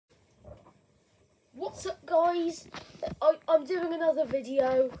What's up, guys? I'm doing another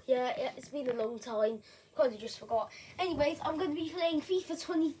video. Yeah, it's been a long time. Kind of just forgot. Anyways, I'm going to be playing FIFA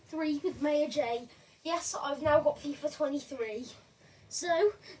 23 with Maya J. Yes, I've now got FIFA 23.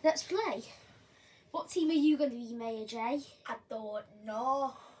 So, let's play. What team are you going to be, Maya J? I don't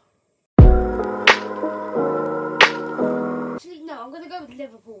know. Actually, no, I'm going to go with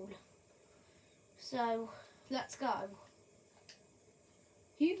Liverpool. So, let's go.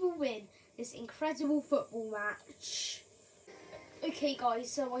 Who will win this incredible football match? Okay,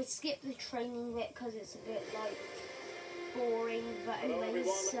 guys, so I skipped the training bit because it's a bit, like, boring. But anyways,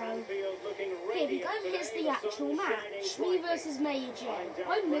 so here we go. Here's the actual match. Me versus Maya J.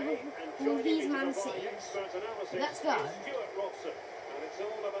 I'm Liverpool, he's Man City. Let's go.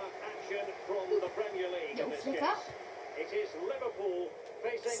 Little flick up.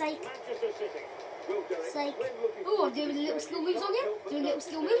 Sake. Sake. Oh, I'm doing little skill moves on him. Doing little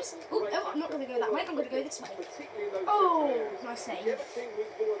skill moves. Oh, no, I'm not going to go that way. I'm going to go this way. Oh, nice save.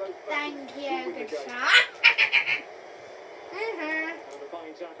 Thank you. Good shot. Good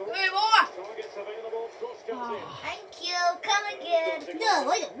Thank you. Come again. No,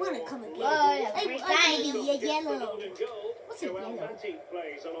 I don't want to come again. I want to be a yellow. What's a yellow?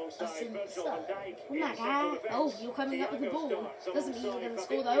 Oh my god. Oh, you're coming up with the ball. Doesn't mean you're going to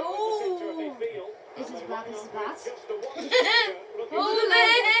score though. Oh, this is bad. This is bad.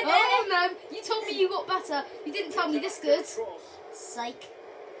 Oh no. You told me you got better. You didn't tell me this good. Psych.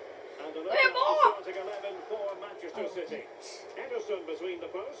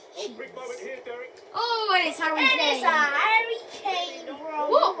 Oh, and it's Harry Kane. It's a Harry Kane, bro.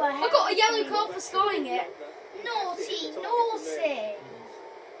 What? I got a yellow card for skying it. Naughty. Oh,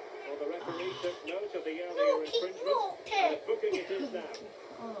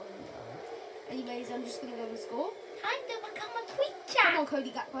 no. Anyways, I'm just going to go and score. Time to become a creature. Come on,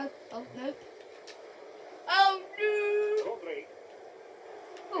 Cody Gakpo. Oh, nope. Oh, no.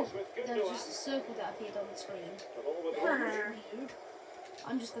 Oh, there was just a circle that appeared on the screen.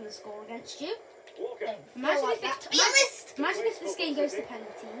 I'm just going to score against you. Imagine if this game goes to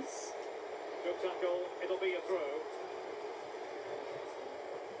penalties.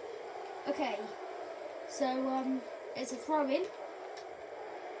 Okay, so it's a throw-in.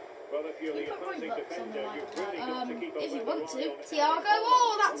 You put Roebucks on the line. If you want to. Thiago,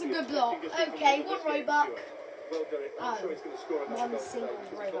 oh, that's a good block. Okay, one Roebuck. Oh, one single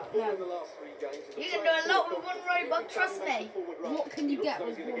Roebuck. No. You can do a lot with one Roebuck, trust me. What can you get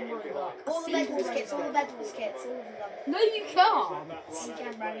with one Roebuck? All the medals kits, all of them. No, you can't. You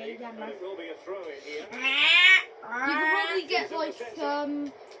can, Brandy, you can, man. You can probably get, like,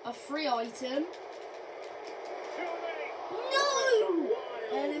 a free item. No!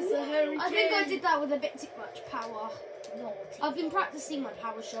 And it's a Harry Kane. I think I did that with a bit too much power. Naughty. I've been practicing my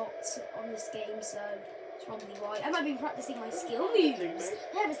power shots on this game, so it's probably why. And I've been practicing my skill moves.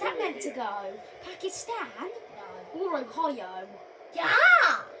 Where was that meant to go? Pakistan? No. Or Ohio? Yeah!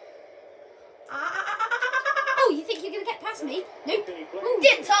 Oh, you think you're going to get past me? Nope. Ooh.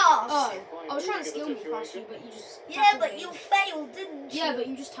 Didn't toss! Oh, I was trying to skill me past you, but you just Yeah, tackled but me. you failed, didn't you? Yeah, but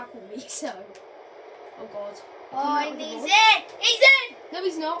you just tackled me, so... Oh, God. Oh, and he's in! He's in! No,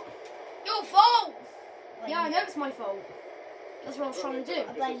 he's not. Your fault! Yeah, I know it's my fault. That's what I was trying to do.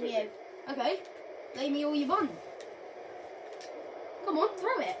 I blame you. Okay. Blame me all you want. Come on,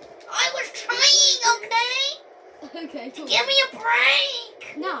 throw it. I was trying, okay? Okay, cool. Give me a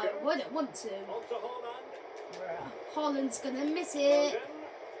break! No, I don't want to. Holland's gonna miss it.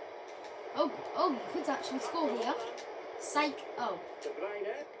 Oh, you could actually score here. Psych. Oh.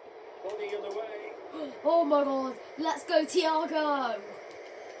 Oh my God. Let's go, Thiago.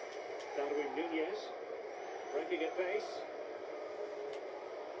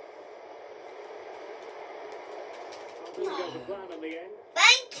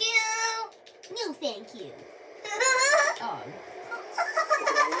 Thank you. No, thank you. Oh.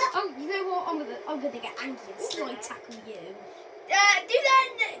 Oh, you know what? I'm gonna get angry and slide tackle you. Do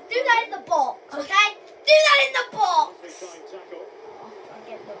that in the box, okay? Do that in the box! I'll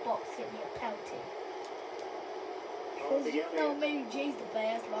get in the box, get me a penalty. Because you know Mary J's the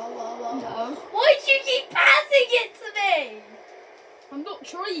best, la la la. No. Why do you keep passing it to me? I'm not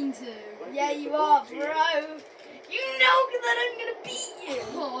trying to. Yeah, you are, bro. You know that I'm gonna beat you.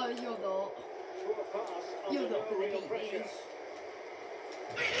 Oh, you're not. You're not gonna beat me.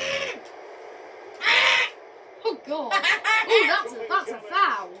 Oh God! Oh, that's a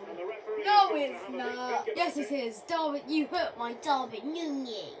foul. No, it's not. Yes, it is. Darwin, you hurt my Darwin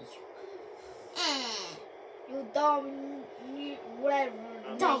Nunez. You Darwin, whatever.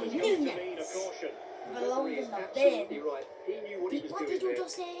 Darwin Nunez. Belongs in the bin. What did you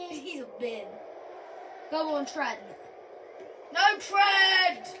just say? He's a bin. Go on, Trent. No,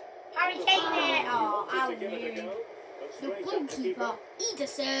 Trent! Harry Kane it! Oh, I'll move. The goalkeeper,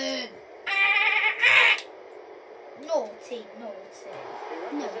 Ederson. Naughty. No,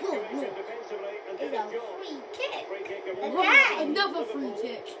 you're not. It's a free kick. Right, Again. another free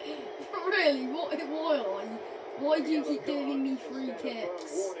kick. Really? Why do you keep giving me free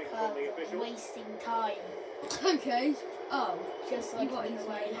kicks? I'm wasting time. Okay. Oh, Just You like got in in the the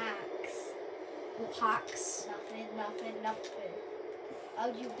way way. hacks. what hacks? Nothing. How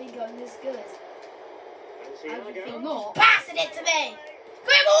do you think I'm this good? How do you You're think not. passing it to me?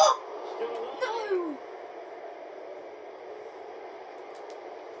 Gribble! No.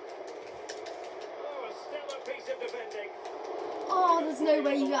 Oh, there's no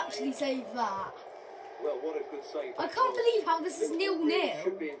way you actually saved that. Well, what a good save. I can't believe how this is 0-0.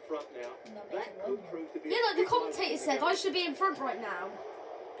 Should be in front now. Not That making could one prove to be Yeah, a like the big commentator moment said, for I should be in front right now.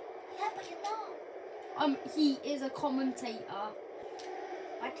 Yeah, but you're not. He is a commentator.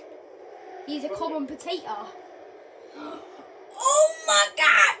 What? He's a common potato. Oh my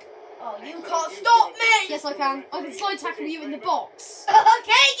god! Oh, you can't stop me! Yes, I can. I can slide tackle you in the box.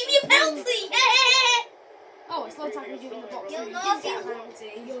 Okay, give me a penalty! Oh, I slide tackle you in the box. You're You naughty. get a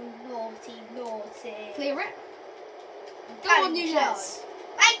penalty. You're naughty. Clear it. Go Thank on, you. Nunes.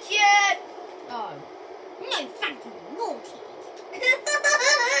 Thank you! Oh. No, thank you. Naughty.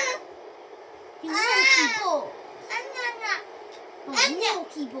 You naughty boy. Oh,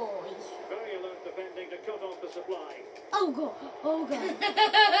 naughty boy. Very alert defending to cut off the supply. Oh, God. Oh, God.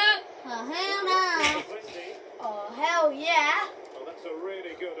 Oh, hell no. 20. Oh, hell yeah! Oh, that's a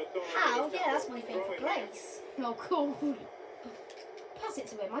really good authority. How? Yeah, that's my favourite place. Oh, cool. Pass it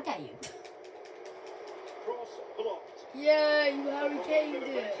to him. I dare you. Cross blocked. Yeah, you Harry Kane Bit of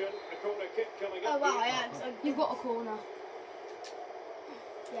did. action. A corner kick coming Oh up. wow, I am. You've got a corner.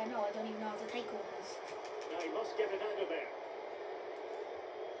 Yeah, no, I don't even know how to take corners. Now he must get it out of there.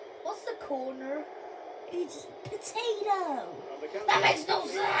 What's the corner? It's potato. And the counter- That makes no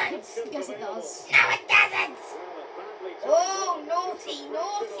sense! Yes, it does. No, it doesn't! Well, badly timed. Oh,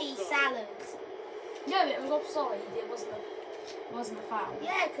 naughty salad. No, it was offside. It wasn't a foul.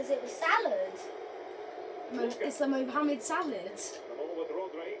 Yeah, because it was salad. It's the Mohammed salad. The ball with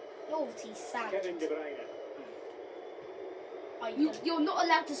Rodri. Naughty salad. Kevin De Bruyne. You're not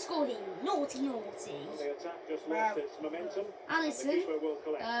allowed to score here. Naughty. The attack just lost its momentum. The Alison. keeper will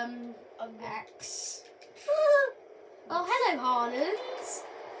collect. X. Oh, hello, Haaland.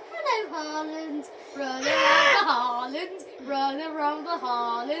 Hello, Haaland. Run around the Haaland. Run around the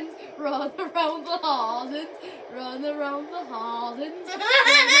Haaland. Run around the Haaland. Run around the Haaland.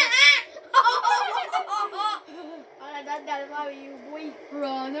 I don't know how you weak.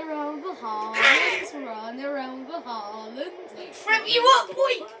 Run around the Haaland. Run around the Haaland. Trip you up,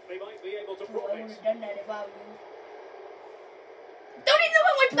 boy! They might be able to Oh, I profit. would have done that if I were you. Don't even know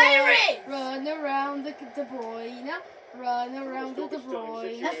what my player is! Run around the De Bruyne. Run around the De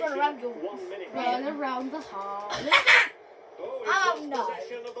Bruyne. Let's run around your... 1 minute. Run around the Haaland. Oh, Oh, he's no. lost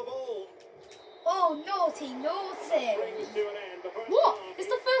possession of the ball. Oh, naughty. Brings to an end the first What? half. It's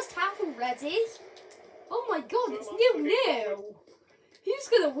the first half already? Oh my god, it's 0-0. Who's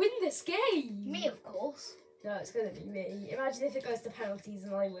going to win this game? Me, of course. No, it's going to be me. Imagine if it goes to penalties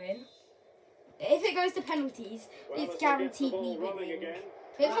and I win. If it goes to penalties, Well, it's as they get the guaranteed ball me running winning. again.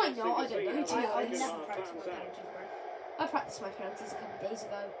 It might not, I don't know, to be I I honest. never Fans practiced my out. penalties, bro. I practiced my penalties a couple of days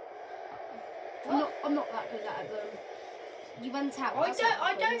ago. I'm not that good at them. You went out. I that's don't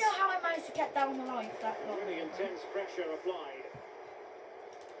what know happens. how I managed to get down the line for that long. Really intense pressure applied.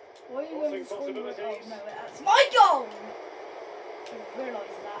 Why are you Crossing going to score the... Oh, possibilities. no, that's my goal! I didn't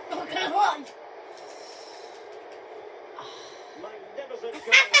realise that. Not gonna lie. Magnificent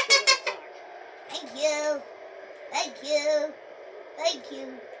chance to the attack. Thank you.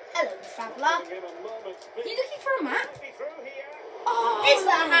 Hello, traveller. Giving him a moment's Are you peace. looking for a map? Might be through here. Oh, It's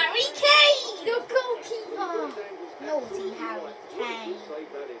the Harry Kane! your goalkeeper. Naughty Harry Kane.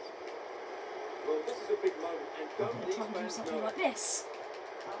 Save that is. Well, this is a big moment, and I'm don't going to these try and do fans something know like this.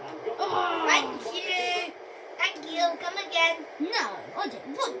 And got Oh. Thank you. Come again. No, I don't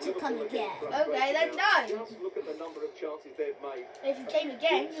want to come again. Okay, then no. Just look at the number of chances they've made. If you came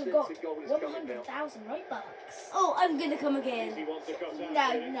again, you got 100,000 Robux. Oh, I'm going to come Easy again. one to cut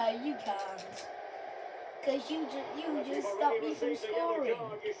out, really. No, you can't. Because you If just you've stopped already me from received a yellow scoring.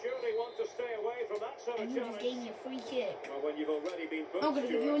 card, you surely want to stay away from that sort of And you just challenge. gave me a free kick. Well, when you've already been booked, I'm gonna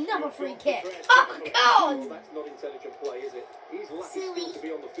give you Stuart, another you've free got to kick. dress Oh, differently. God! That's not intelligent play, is it? He's lucky Silly. still to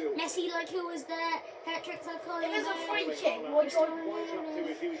be on the field. Messi, like who was there? Hat-tricks are calling. If it's a free Erling kick, Haaland why is don't- right up to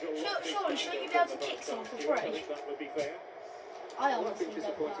his usual Surely lofty shouldn't you be standard able to in the kick first someone half, for Stuart. I free? think that would be fair. I Well, I've honestly been don't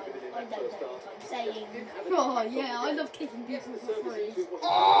disappointed with it in know. I I don't know what I'm saying. Oh yeah, I love kicking people for free.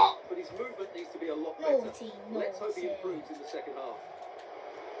 Oh! But his movement needs to be a lot better. Naughty, Let's hope he naughty. improves in the second half.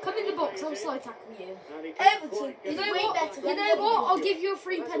 Come in the box, I'll slide tackle you. Everton You is know way what? better You than know what? I'll Liverpool. give you a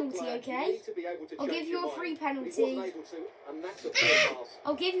free penalty, okay? I'll give you a free penalty.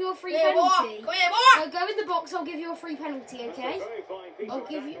 I'll give you a free Come here, boy. penalty. Come here, boy. Go in the box, I'll give you a free penalty, okay? I'll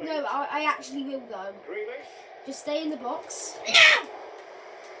give you... No, I actually will though. Just stay in the box.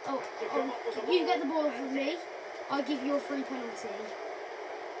 Oh, you get the ball off of me. I'll give you a free penalty.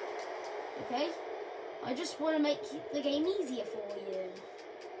 Okay? I just want to make the game easier for you.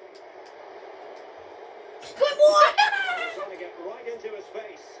 Good boy. Trying to get right into his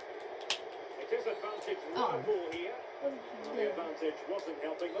face. It is advantage Liverpool here. The advantage wasn't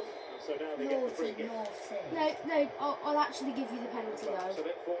helping them, and so now they get the free Naughty, kick. naughty. No, I'll actually give you the penalty It's a though.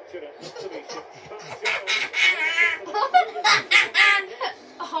 bit fortunate not to be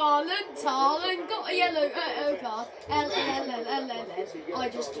Haaland got a yellow card. I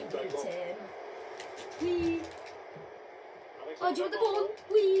just rebuked him. Wee. Oh, do you want the ball?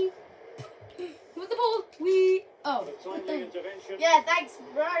 Wee. You want the ball? Wee. Oh. Yeah, thanks,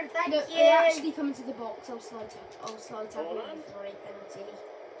 bro. Thank No, you. they actually come into the box. I'll slide tackle you for a penalty.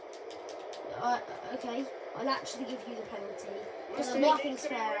 Okay, I'll actually give you the penalty. Just to make things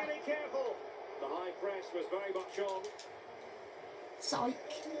fair. The high press was very much on. Psych.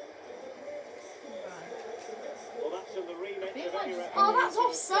 Well, that's in the remit of any Oh, that's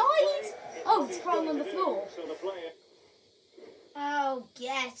offside. Oh, it's thrown on the floor. So the player. Oh,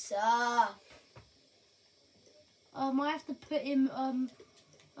 get up. I have to put him.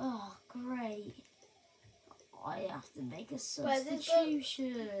 Oh, great. I have to make a Where's this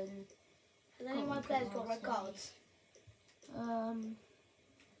substitution. Has any of my players got red cards?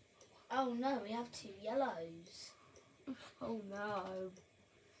 Oh no, we have 2 yellows. Oh no.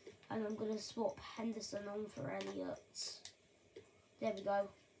 And I'm gonna swap Henderson on for Elliot. There we go.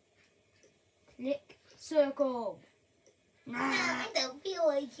 Click circle. I don't feel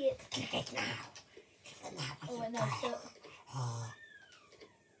like it. Click it now. Oh wait, no, so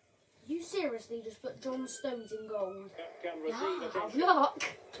You seriously just put John Stones in goal? Can receive Have attention. luck.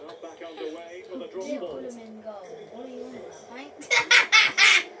 Well, back underway with a draw did ball. put him in goal. What are you on about, mate?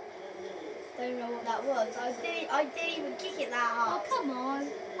 Don't know what that was. I didn't even kick it that Oh, hard. come on.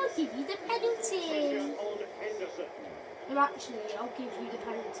 I'll give you the penalty. Pressure on Henderson. Well, actually, I'll give you the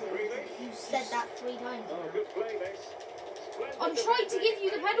penalty. You said that 3 times. Oh, good play this. Splendid I'm trying to give you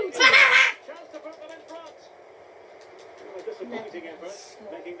the penalty. Chance to put them in front. Well, a disappointing effort,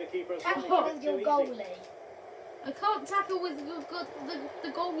 making the keeper's Tackle life with too your easy. goalie. I can't tackle with the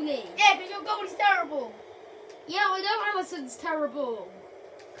goalie. Yeah, because your goalie's terrible. Yeah, I know Allison's terrible.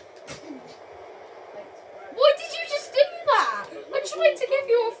 Why did you just do that? I tried to give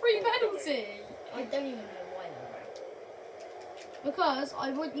you a free penalty. I don't even know why though. Because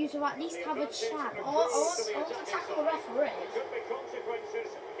I want you to at least have a chance. I want to tackle the referee. Could be consequences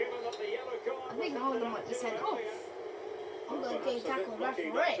given that the yellow card I think was Haaland handed might be to sent the off. player. I'm going to go tackle the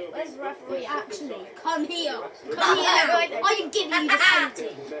referee. Where's the referee? Wait, actually, come here. No, Come here now. I- I am giving you the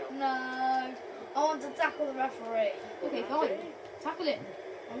penalty. No, I want to tackle the referee. Okay, fine. Tackle him.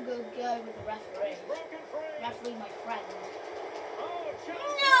 I'm going to go with the referee. Broken free. Referee, my friend. Oh, chance.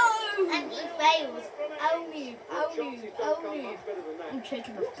 No! And he fails. Oh no, Well, oh Chelsea's no, don't oh come no. much better than that. I'm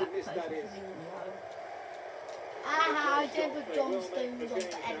taking What off a that miss play that for is. Firmino. Aha, I did put John Stones on for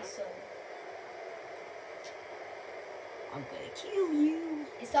Edison. I'm gonna kill you.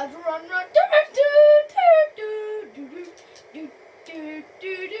 It's time to run, run. Do, do, do, do, do, do, do,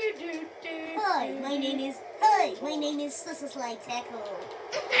 do, do, do, do. Hi, my name is Slay Tackle.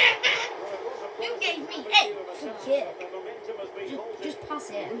 You gave me a free kick. Just pass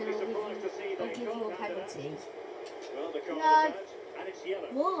it and then I'll give you a penalty. Well, the card No. is out, and it's yellow.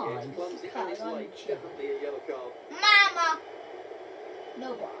 Why? It's clumsy and it's Because I'm late. chill. Definitely a yellow card. Mama!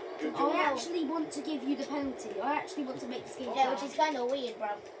 No, what? I actually want to give you the penalty. I actually want to make this game Yeah, fair. which is kind of weird, bro.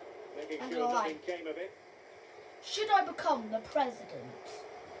 Making I'm sure gonna lie. nothing came of it. Should I become the president?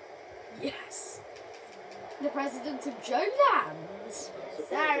 Yes. The president of Joeland. Yes, Support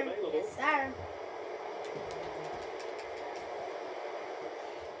sir. available. Yes, sir.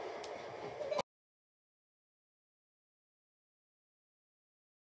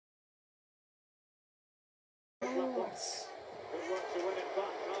 Good work to win it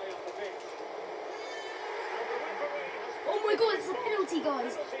back high up the pitch. And the referee has Oh my god, it's a penalty,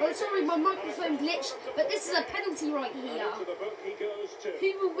 guys. I'm sorry, my microphone glitched, but this is a penalty right here. to the book he goes to.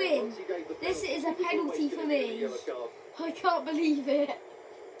 Who will win? Once he gave the This is a he was penalty always for gonna get a me. yellow card. I can't believe it.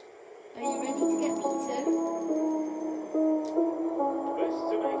 Are you ready to get beaten? Best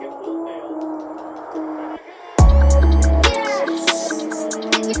to make it 1-0.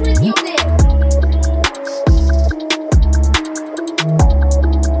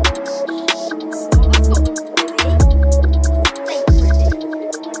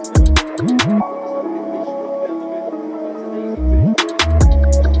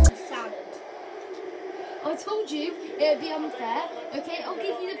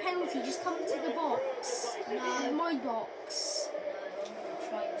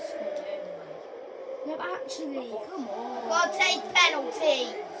 No, actually, come on. Gotta take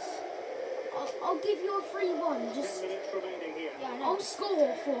penalties. I'll give you a 3-1. 10 minutes remaining here. Yeah, I know. I'll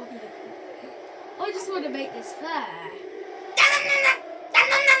score for you. I just want to make this fair.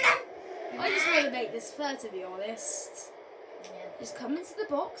 I just want to make this fair, to be honest. Just come into the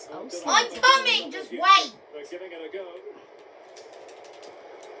box. I'll I'm coming. Just wait. They're giving it a go.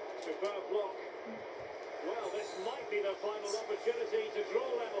 Superb block. Well, this might be the final opportunity to draw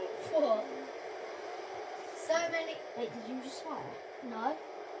level. What? So many. Wait, did you just swear? No.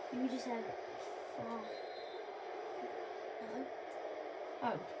 You just said. Oh. No.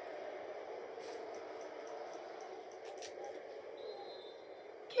 Oh.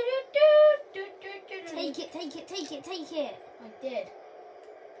 Take it, take it, take it, take it. I did.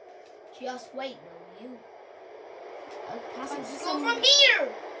 Just wait, will you? Oh, pass it to Go someone. from here.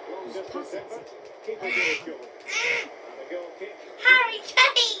 Long Just distance pass it. effort. Keeper did his job. And a goal kick. Harry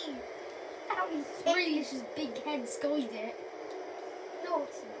Kane. Harry Kane. Grealish's big head skied it. Not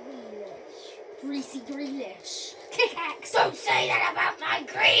Grealish. Greasy Grealish. Kickaxe. Don't say that about my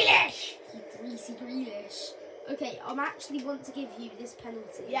Grealish. You greasy Grealish. Okay, I'm actually want to give you this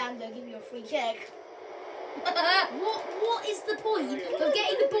penalty. Yeah, I'm gonna give you a free kick. What is the point of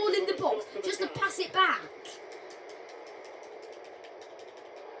getting the ball in the box just to pass it back?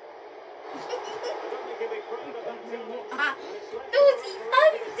 I don't think he'll be proud of that challenge. Naughty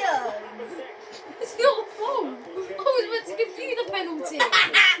Foden. It's not a fault. I was meant to give you the penalty.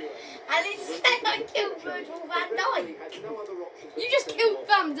 And instead I killed Virgil van Dijk. You just killed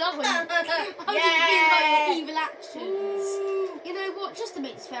Van Dijk. How do you feel about your evil actions? You know what? Just to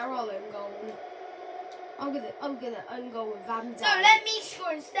make this fair, I'll own goal. I'm gonna own goal with Van Dijk. No, let me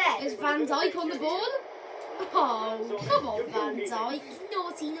score instead. Is Van Dijk on the ball? Oh, come on, Van Dijk.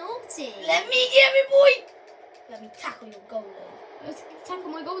 Naughty, naughty. Let me get it, boy. Let me tackle your goalie. Let's tackle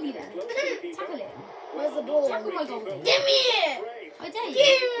my goalie then. Tackle him. Where's the ball? Tackle my goalie. Give me it. I dare Give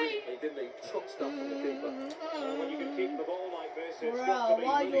you. me. They did the top stuff on the keeper. When you can keep the ball like this, it's Bro, got to be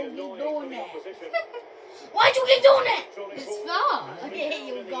why really don't you annoying do for the that? opposition. Why'd you keep doing it? It's fun. I can hit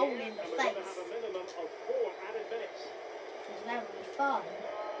your goal in the And we're going to face. have a minimum of 4 added minutes. It's very fun.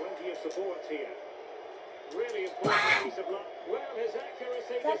 Plenty of support here. Really important piece of luck. Well, his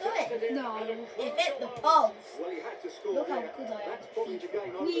accuracy Did I do it? detected him No. at a It crucial hit the moment. post. Well, he had to score Look how here. good I am That's at probably the FIFA.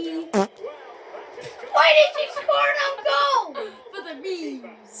 game over Wee. now. Well, that is good. Why did you score an goal? For the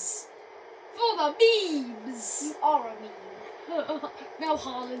memes. For the memes. You are a meme. Now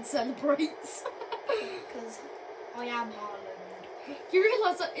Haaland celebrates. Because I am Haaland. You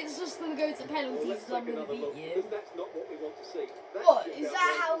realise that it's just going to go to Well, penalties let's and I'm take going to another look, beat because you. that's not what we want to see. That's What? just Is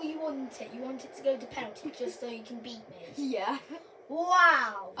that outrageous. how you want it? You want it to go to penalty just so you can beat me? Yeah.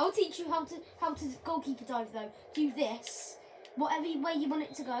 Wow. I'll teach you how to goalkeeper dive though. Do this. Whatever way you want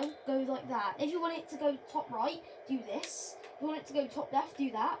it to go like that. If you want it to go top right, do this. If you want it to go top left,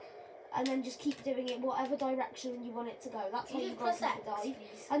 do that. And then just keep doing it whatever direction you want it to go. That's how Can you you press goalkeeper X, dive.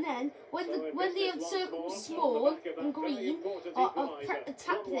 please? And then when So the if when this the is circle's once more small on the back of and that very green, important I'll equaliser.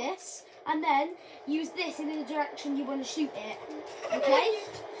 tap 1-1. this and then use this in the direction you want to shoot it. Okay?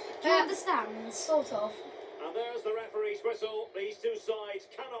 Do you understand? Sort of. And there's the referee's whistle. These two sides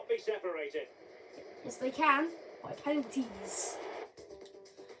cannot be separated. Yes, they can by penalties.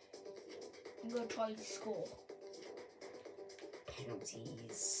 I'm going to try to score.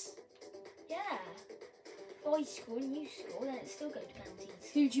 Penalties. Yeah. If I score and you score, then it still goes to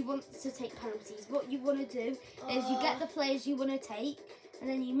penalties. Who do you want to take penalties? What you want to do is you get the players you want to take, and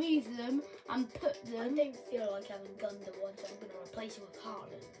then you move them and put I them. don't feel like having Gunda one, so I'm going to replace it with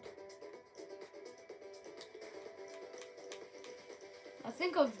Haaland. I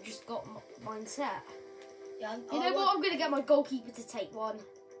think I've just got mine set. Yeah, You know what? I'm going to get my goalkeeper to take one.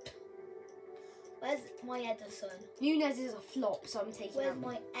 Where's my Ederson? Nunez is a flop, so I'm taking Where's out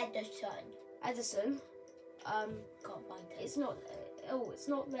my Ederson? Edison. Can't find it. It's not. It's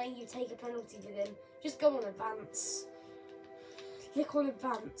not letting you take a penalty with him. Just go on advance. Click on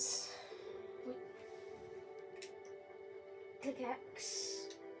advance. Click X.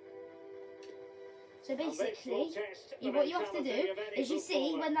 So basically, what you have to do is you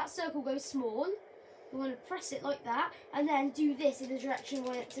see when that circle goes small, you want to press it like that, and then do this in the direction you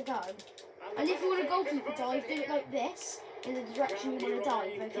want it to go. And if you want a goalkeeper dive, do it like this in the direction you want to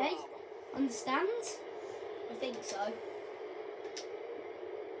dive. Okay? Understand? I think so.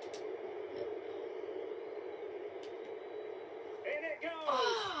 In it goes.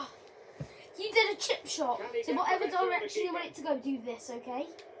 Ah, you did a chip shot. So whatever direction you want it to go, do this, okay?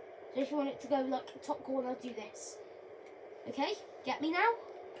 So if you want it to go like top corner, do this. Okay? Get me now?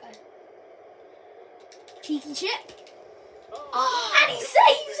 Okay. Cheeky chip. Oh, and he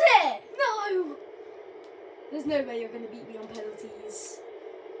saves it! No! There's no way you're going to beat me on penalties.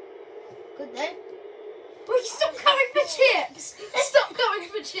 Good then. Wait, stop going for chips! Stop going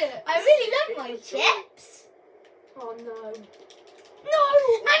for chips! I really love my chips. Oh no. No!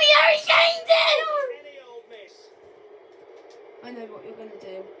 And he Harry Kane'd it! Any old miss. I know what you're going to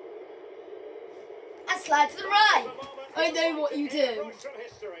do. And slide to the right. The moment I know what you do. rush from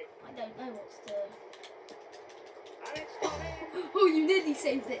history. I don't know what's the... And it's gone in. Oh, you nearly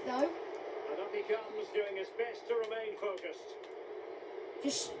saved it though. And up he comes, doing his best to remain focused.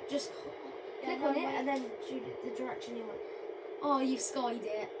 Just click on it and then shoot it the direction you want. Oh, you've skied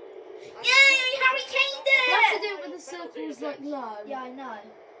it. Yay! Harry Kane'd You have to it! do it when the circle's like low. Yeah, I know.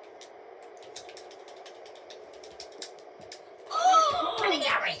 Oh! And he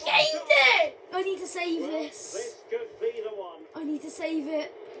Harry Kane'd it! I need to save Well, this. this could be the one. I need to save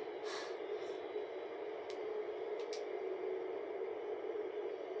it.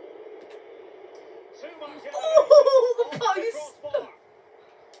 Too much Oh, the off post. crossbar.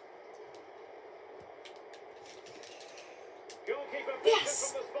 Goalkeeper beaten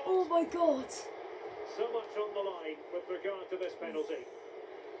Yes. from the spot. Oh my god. So much on the line with regard to this penalty.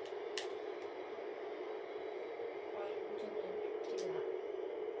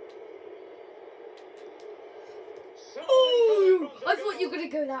 Oh, I thought you were going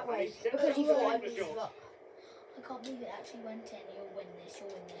to go that way because you thought I'd move it up. I can't believe it actually went in. You'll win this, you'll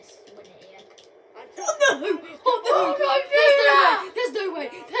win this, you'll win it here. Oh no! Oh no! There's no way!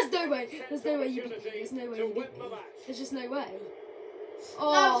 There's no way! There's no way you beat me. There's no way you beat me. There's just no way. No,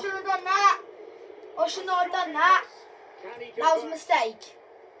 I Oh, should have done that. I should not have done that. That was a mistake.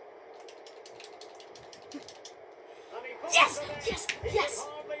 yes! Yes! Yes!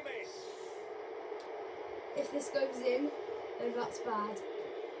 If this goes in, then that's bad.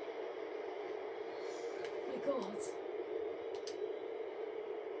 Oh my god.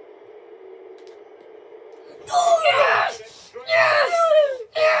 Oh yes! Yes!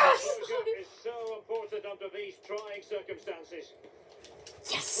 Yes! Is so important under these trying circumstances.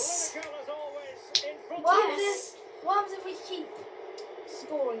 Yes! Political as always in front What of happens, what happens if we keep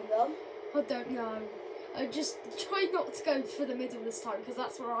scoring them? I don't know. I just try not to go for the middle this time because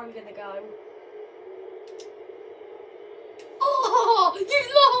that's where I'm gonna go. Oh! You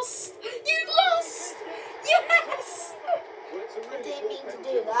lost! You lost! Yes! I didn't mean to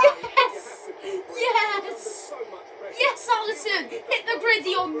do that. Yes! Yes! Yes, Alison! Hit the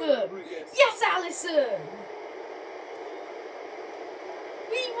griddy on them! Yes, Alison!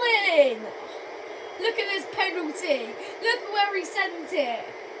 We win! Look at this penalty! Look where he sent it!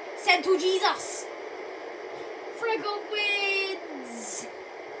 Sent to Jesus! Frego wins!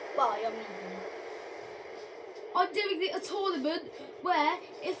 Bye, I'm leaving. I'm doing a tournament where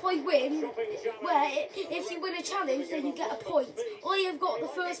if I win, if you win a challenge, then you get a point. I have got the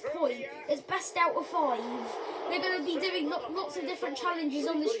first point. It's best out of 5. They're going to be doing lots of different challenges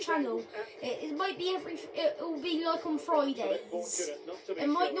on this channel. It might be it will be like on Fridays. It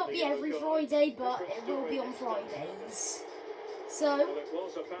might not be every Friday, but it will be on Fridays. So,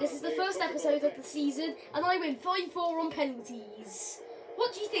 this is the first episode of the season, and I win 5-4 on penalties.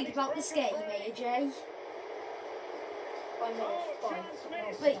 What do you think about this game, AJ?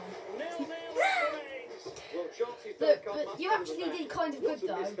 Wait. Look, but you actually did kind of good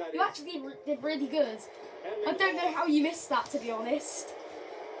though. You actually did really good. I don't know how you missed that, to be honest.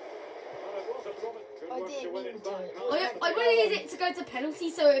 I didn't mean to. I wanted it to go to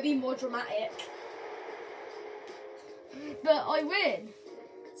penalty so it would be more dramatic. But I win.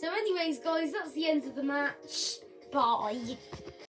 So anyways, guys, that's the end of the match. Bye.